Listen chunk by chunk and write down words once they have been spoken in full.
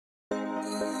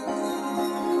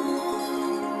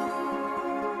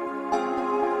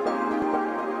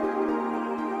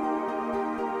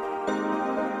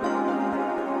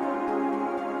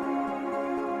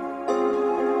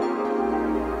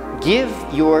give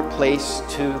your place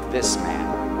to this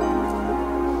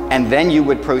man. And then you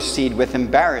would proceed with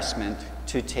embarrassment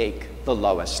to take the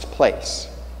lowest place.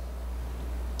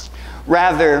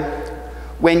 Rather,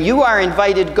 when you are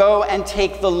invited, go and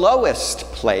take the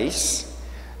lowest place,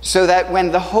 so that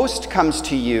when the host comes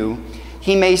to you,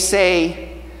 he may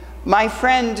say, "My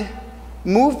friend,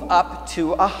 move up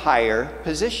to a higher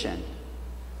position."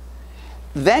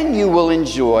 Then you will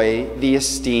enjoy the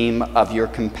esteem of your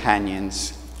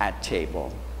companions at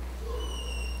table.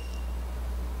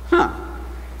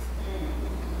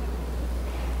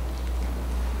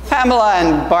 Pamela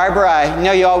and Barbara, I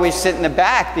know you always sit in the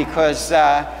back because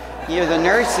you're the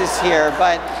nurses here,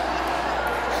 but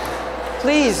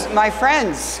please, my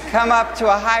friends, come up to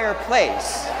a higher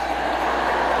place.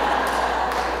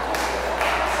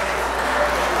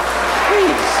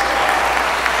 Please.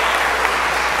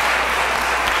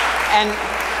 And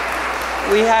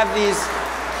we have these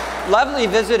lovely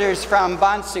visitors from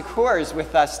Bon Secours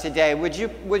with us today. Would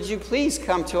you please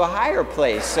come to a higher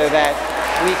place so that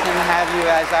we can have you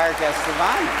as our guest of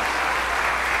honor?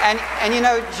 And you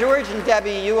know, George and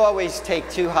Debbie, you always take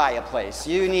too high a place.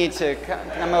 You need to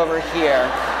come over here.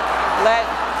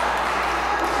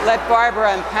 Let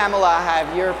Barbara and Pamela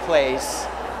have your place,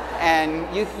 and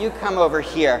you come over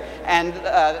here. And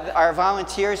our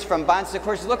volunteers from Bon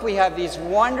Secours, look, we have these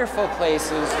wonderful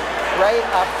places right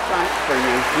up front for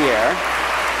you here.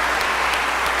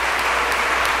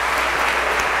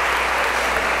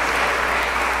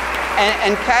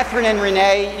 And Catherine and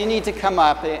Renee, you need to come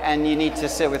up and you need to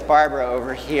sit with Barbara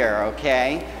over here,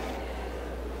 okay?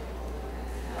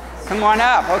 Come on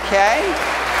up, okay?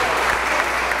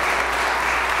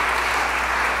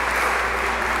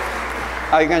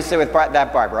 Oh, you're going to sit with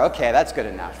that Barbara. Okay, that's good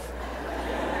enough.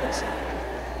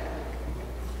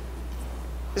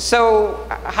 So,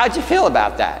 how'd you feel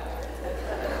about that?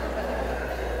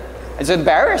 It's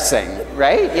embarrassing,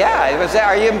 right? Yeah.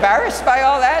 Are you embarrassed by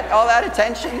all that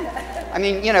attention? I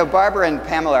mean, you know, Barbara and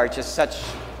Pamela are just such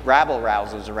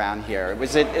rabble-rousers around here.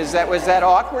 Was that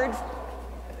awkward?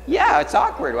 Yeah, it's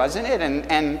awkward, wasn't it?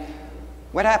 And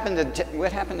what happened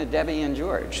to Debbie and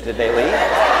George? Did they leave?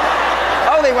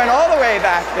 Oh, they went all the way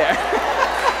back there.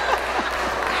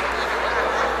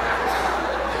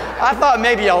 I thought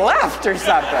maybe you left or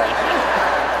something.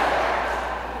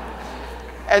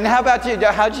 And how about you?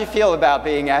 How'd you feel about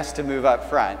being asked to move up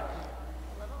front?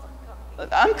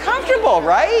 Uncomfortable,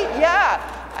 right? Yeah.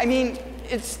 I mean,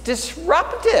 it's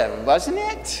disruptive, wasn't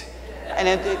it?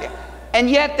 And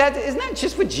yet, isn't that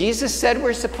just what Jesus said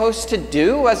we're supposed to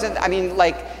do? I mean,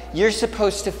 like, you're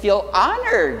supposed to feel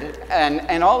honored.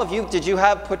 And all of you, did you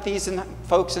put these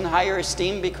folks in higher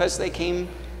esteem because they came?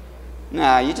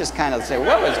 No, you just kind of say,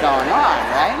 what was going on,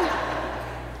 right?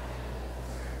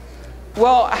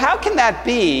 Well, how can that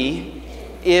be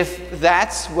if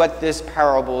that's what this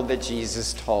parable that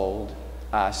Jesus told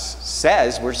us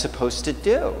says we're supposed to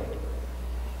do?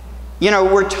 You know,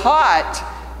 we're taught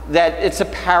that it's a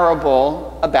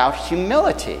parable about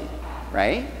humility,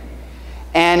 right?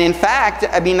 And in fact,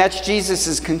 I mean, that's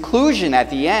Jesus' conclusion at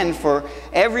the end: for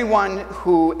everyone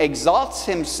who exalts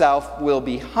himself will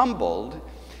be humbled,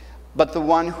 but the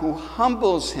one who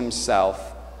humbles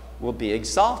himself will be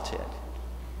exalted.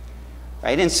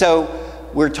 Right? And so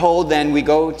we're told then we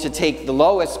go to take the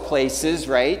lowest places,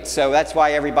 right? So that's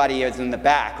why everybody is in the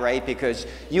back, right? Because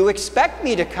you expect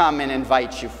me to come and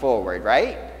invite you forward,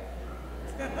 right?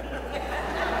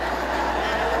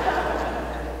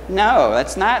 No,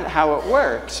 that's not how it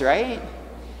works, right?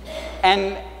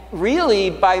 And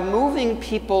really, by moving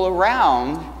people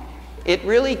around, it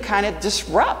really kind of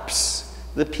disrupts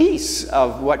the peace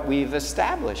of what we've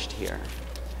established here.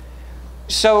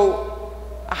 So,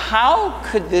 how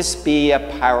could this be a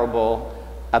parable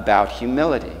about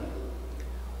humility?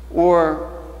 Or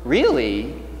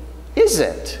really, is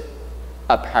it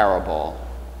a parable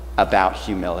about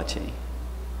humility?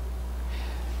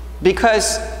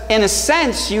 Because in a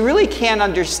sense, you really can't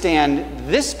understand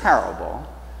this parable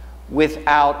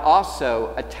without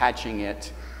also attaching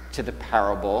it to the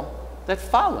parable that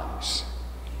follows,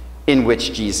 in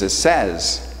which Jesus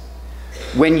says,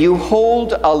 "When you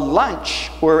hold a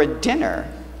lunch or a dinner,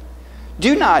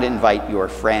 do not invite your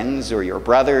friends or your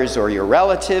brothers or your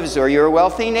relatives or your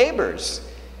wealthy neighbors,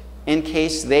 in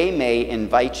case they may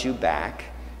invite you back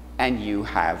and you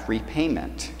have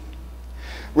repayment.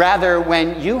 Rather,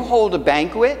 when you hold a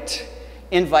banquet,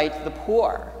 invite the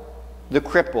poor, the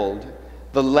crippled,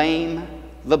 the lame,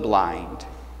 the blind.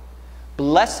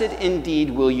 Blessed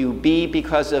indeed will you be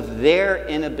because of their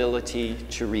inability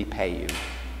to repay you,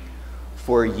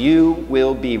 for you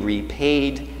will be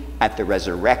repaid at the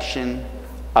resurrection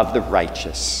of the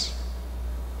righteous."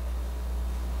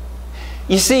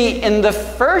 You see, in the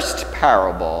first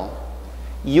parable,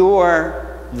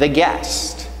 you're the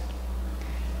guest.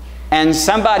 And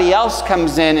somebody else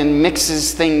comes in and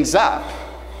mixes things up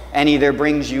and either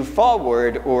brings you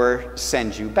forward or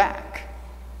sends you back.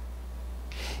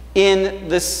 In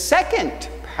the second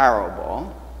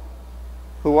parable,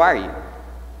 who are you?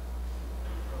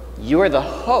 You're the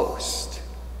host.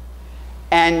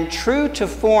 And true to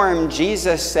form,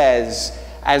 Jesus says,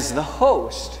 as the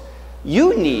host,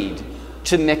 you need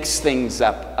to mix things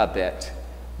up a bit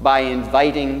by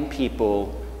inviting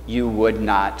people you would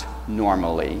not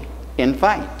normally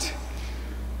invite.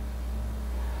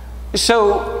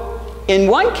 So, in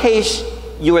one case,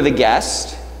 you're the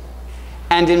guest,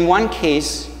 and in one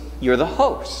case, you're the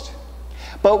host.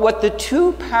 But what the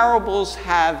two parables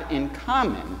have in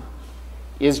common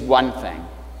is one thing: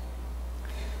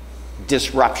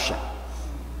 disruption.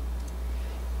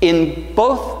 In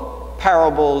both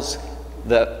parables,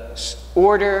 the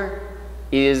order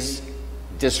is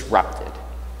disrupted.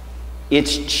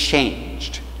 It's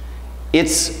changed.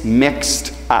 It's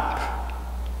mixed up.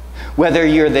 Whether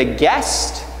you're the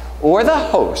guest or the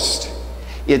host,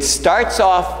 it starts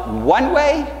off one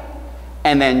way,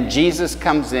 and then Jesus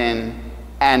comes in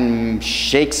and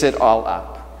shakes it all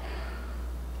up.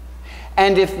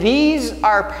 And if these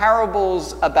are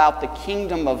parables about the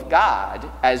kingdom of God,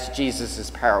 as Jesus'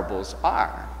 parables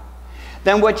are,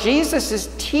 then what Jesus is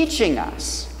teaching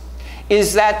us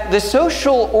is that the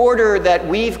social order that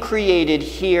we've created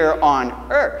here on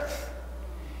earth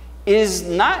is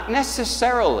not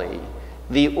necessarily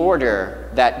the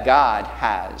order that God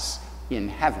has in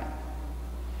heaven.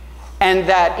 And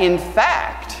that, in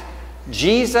fact,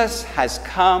 Jesus has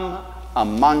come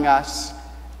among us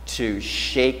to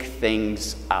shake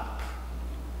things up,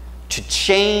 to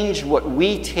change what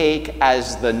we take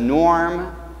as the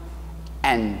norm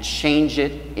and change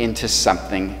it into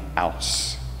something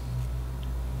else.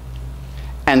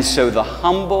 And so the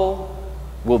humble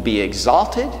will be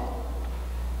exalted,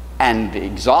 and the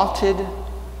exalted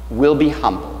will be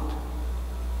humbled.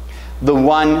 The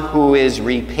one who is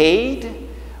repaid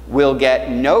will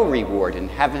get no reward in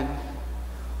heaven,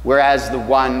 whereas the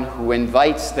one who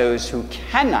invites those who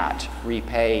cannot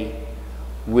repay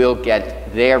will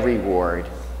get their reward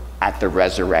at the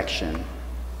resurrection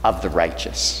of the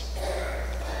righteous.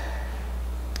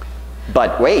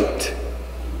 But wait,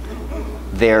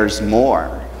 there's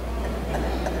more.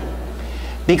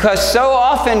 Because so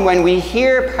often when we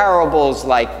hear parables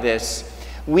like this,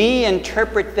 we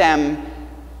interpret them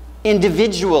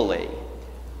individually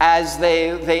as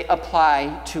they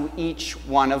apply to each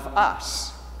one of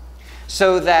us.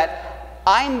 So that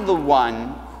I'm the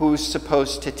one who's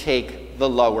supposed to take the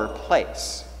lower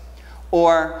place.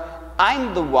 Or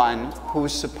I'm the one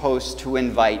who's supposed to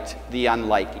invite the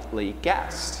unlikely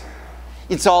guest.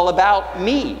 It's all about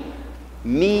me.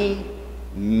 Me,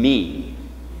 me.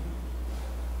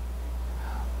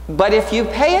 But if you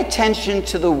pay attention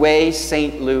to the way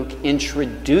St. Luke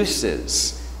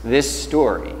introduces this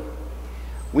story,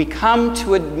 we come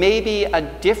to maybe a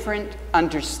different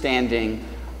understanding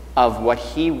of what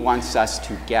he wants us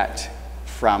to get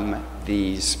from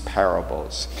these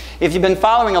parables. If you've been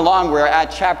following along, we're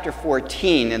at chapter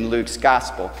 14 in Luke's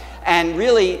Gospel. And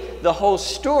really, the whole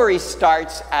story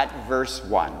starts at verse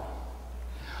 1.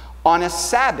 On a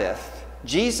Sabbath,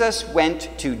 Jesus went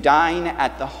to dine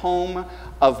at the home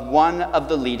of one of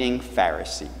the leading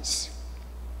Pharisees.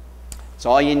 It's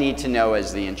all you need to know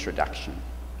as the introduction.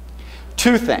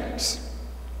 Two things.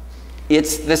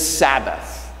 It's the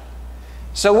Sabbath.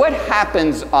 So what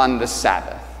happens on the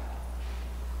Sabbath?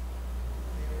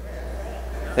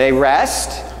 They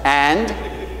rest and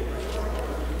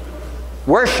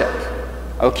worship.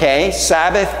 Okay,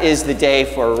 Sabbath is the day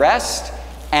for rest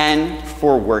and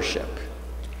for worship.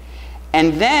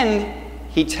 And then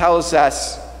he tells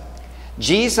us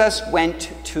Jesus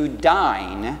went to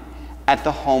dine at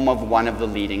the home of one of the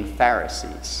leading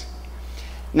Pharisees.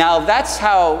 Now that's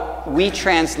how we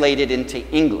translate it into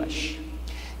English.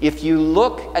 If you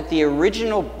look at the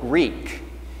original Greek,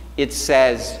 it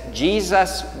says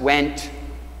Jesus went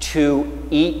to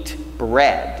eat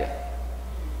bread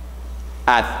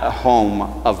at the home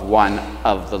of one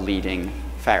of the leading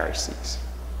Pharisees.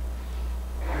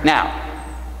 Now,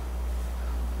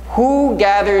 who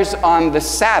gathers on the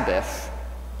Sabbath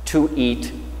to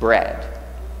eat bread?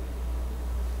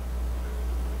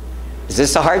 Is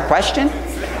this a hard question?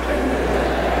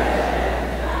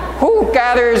 Who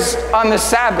gathers on the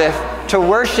Sabbath to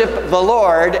worship the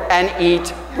Lord and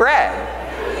eat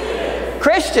bread?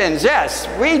 Christians, yes,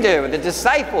 we do. The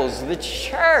disciples, the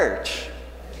church.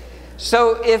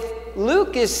 So if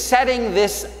Luke is setting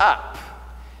this up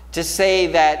to say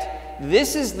that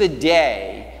this is the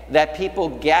day that people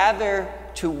gather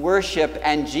to worship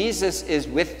and Jesus is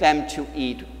with them to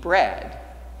eat bread,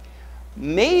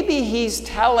 maybe he's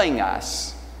telling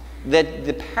us that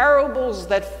the parables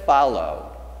that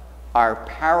follow are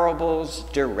parables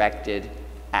directed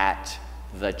at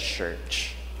the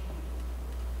church.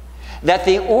 That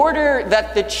the order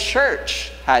that the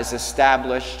church has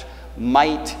established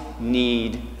might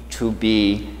need to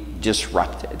be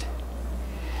disrupted.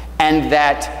 And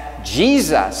that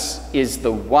Jesus is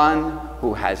the one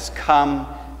who has come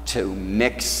to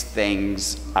mix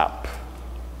things up.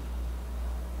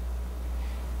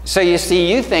 So you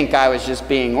see, you think I was just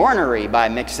being ornery by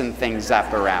mixing things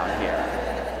up around here.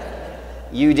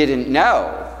 You didn't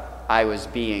know I was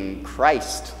being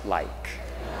Christ-like.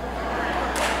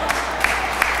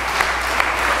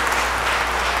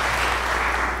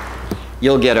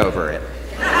 You'll get over it.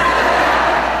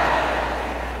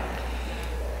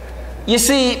 You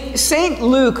see, St.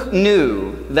 Luke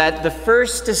knew that the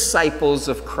first disciples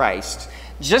of Christ,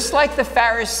 just like the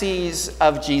Pharisees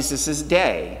of Jesus'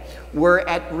 day, were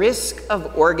at risk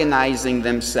of organizing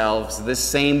themselves the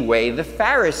same way the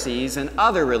Pharisees and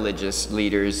other religious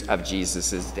leaders of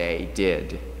Jesus' day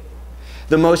did.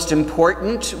 The most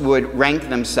important would rank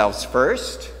themselves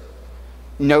first.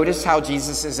 Notice how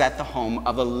Jesus is at the home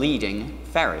of a leading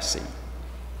Pharisee.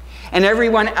 And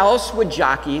everyone else would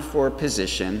jockey for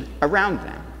position around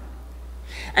them.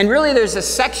 And really there's a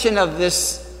section of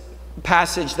this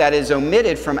passage that is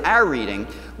omitted from our reading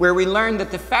where we learn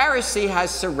that the Pharisee has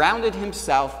surrounded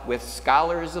himself with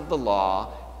scholars of the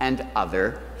law and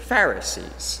other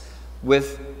Pharisees,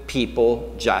 with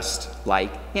people just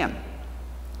like him.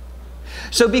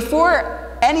 So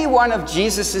before any one of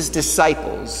Jesus'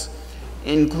 disciples,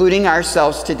 including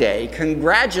ourselves today,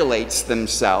 congratulates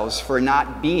themselves for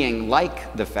not being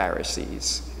like the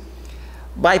Pharisees,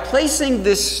 by placing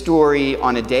this story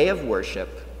on a day of worship,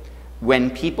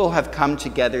 when people have come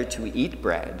together to eat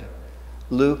bread,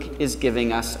 Luke is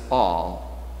giving us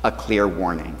all a clear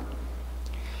warning.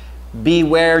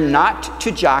 Beware not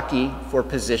to jockey for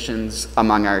positions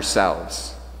among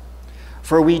ourselves,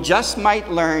 for we just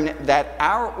might learn that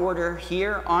our order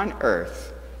here on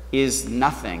earth is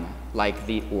nothing like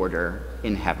the order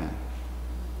in heaven.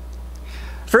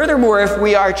 Furthermore, if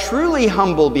we are truly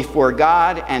humble before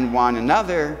God and one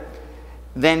another,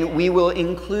 then we will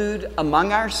include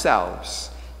among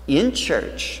ourselves in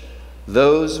church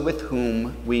those with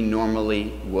whom we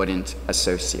normally wouldn't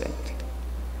associate.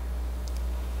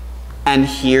 And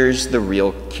here's the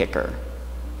real kicker.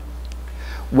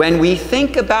 When we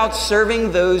think about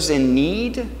serving those in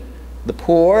need, the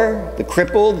poor, the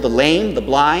crippled, the lame, the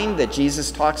blind that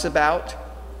Jesus talks about,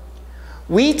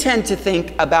 we tend to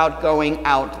think about going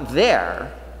out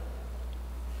there,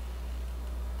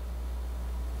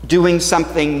 doing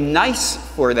something nice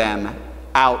for them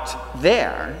out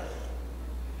there,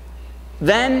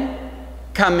 then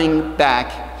coming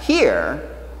back here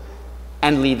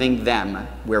and leaving them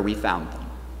where we found them.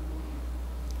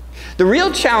 The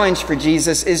real challenge for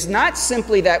Jesus is not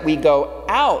simply that we go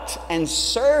out and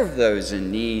serve those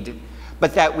in need,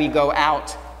 but that we go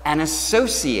out and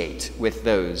associate with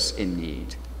those in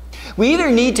need. We either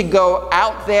need to go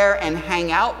out there and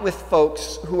hang out with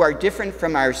folks who are different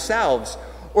from ourselves,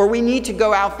 or we need to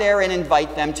go out there and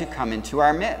invite them to come into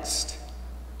our midst.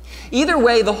 Either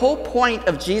way, the whole point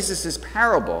of Jesus'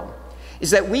 parable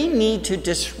is that we need to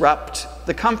disrupt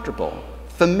the comfortable,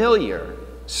 familiar,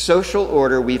 social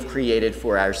order we've created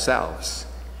for ourselves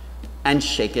and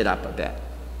shake it up a bit.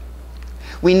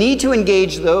 We need to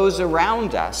engage those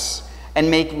around us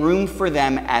and make room for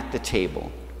them at the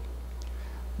table,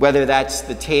 whether that's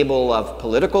the table of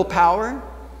political power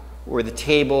or the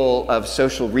table of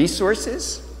social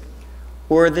resources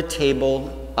or the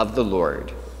table of the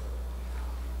Lord,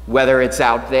 whether it's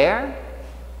out there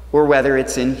or whether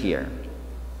it's in here.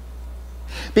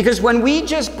 Because when we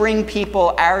just bring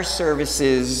people our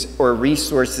services or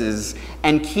resources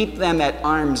and keep them at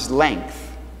arm's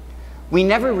length, we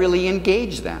never really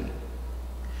engage them.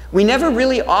 We never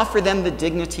really offer them the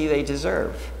dignity they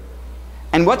deserve.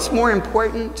 And what's more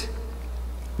important,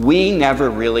 we never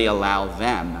really allow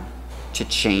them to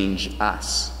change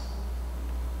us.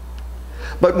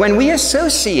 But when we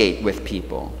associate with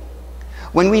people,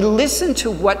 when we listen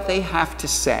to what they have to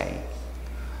say,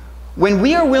 when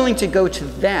we are willing to go to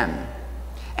them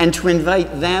and to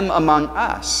invite them among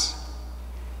us,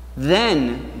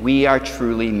 then we are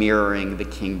truly mirroring the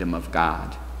kingdom of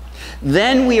God.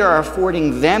 Then we are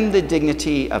affording them the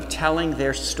dignity of telling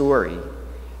their story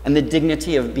and the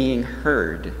dignity of being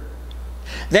heard.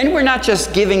 Then we're not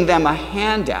just giving them a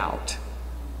handout,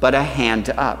 but a hand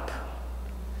up.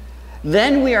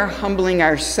 then we are humbling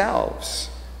ourselves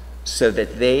so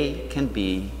that they can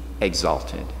be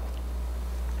exalted.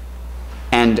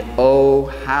 And oh,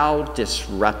 how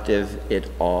disruptive it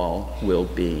all will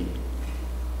be.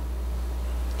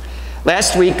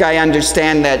 Last week, I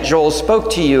understand that Joel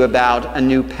spoke to you about a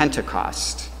new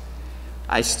Pentecost.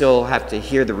 I still have to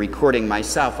hear the recording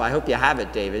myself. I hope you have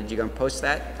it, David. You going to post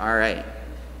that? All right.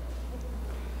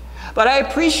 But I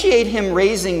appreciate him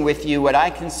raising with you what I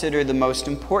consider the most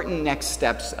important next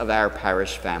steps of our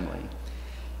parish family.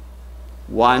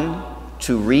 One,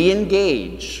 to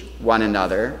re-engage one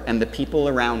another and the people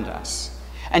around us,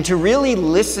 and to really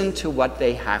listen to what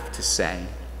they have to say.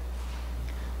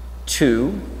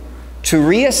 Two, to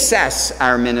reassess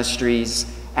our ministries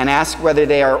and ask whether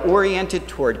they are oriented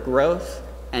toward growth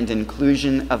and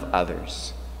inclusion of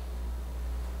others.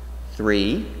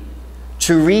 Three,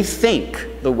 to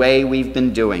rethink the way we've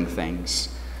been doing things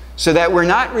so that we're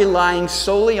not relying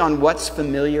solely on what's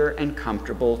familiar and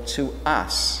comfortable to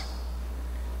us.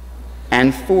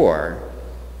 And four,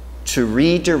 to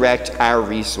redirect our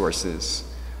resources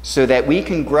so that we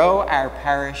can grow our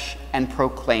parish and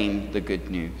proclaim the good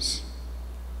news.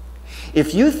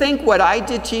 If you think what I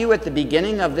did to you at the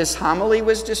beginning of this homily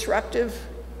was disruptive,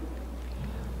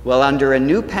 well, under a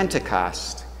new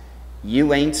Pentecost,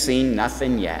 you ain't seen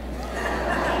nothing yet.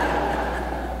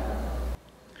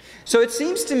 So it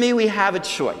seems to me we have a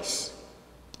choice.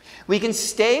 We can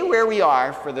stay where we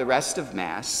are for the rest of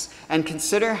Mass and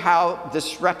consider how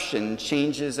disruption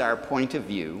changes our point of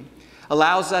view,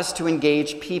 allows us to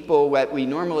engage people that we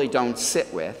normally don't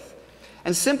sit with,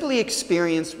 and simply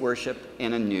experience worship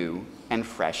in a new and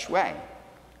fresh way.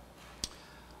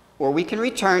 Or we can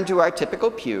return to our typical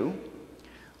pew,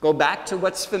 go back to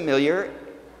what's familiar,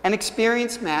 and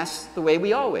experience Mass the way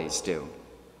we always do.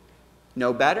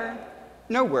 No better,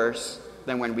 no worse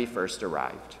than when we first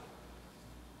arrived.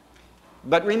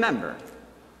 But remember,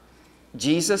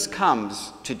 Jesus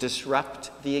comes to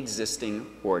disrupt the existing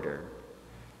order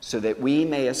so that we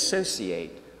may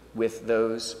associate with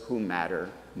those who matter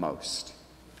most.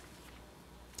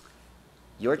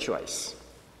 Your choice.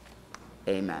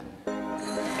 Amen.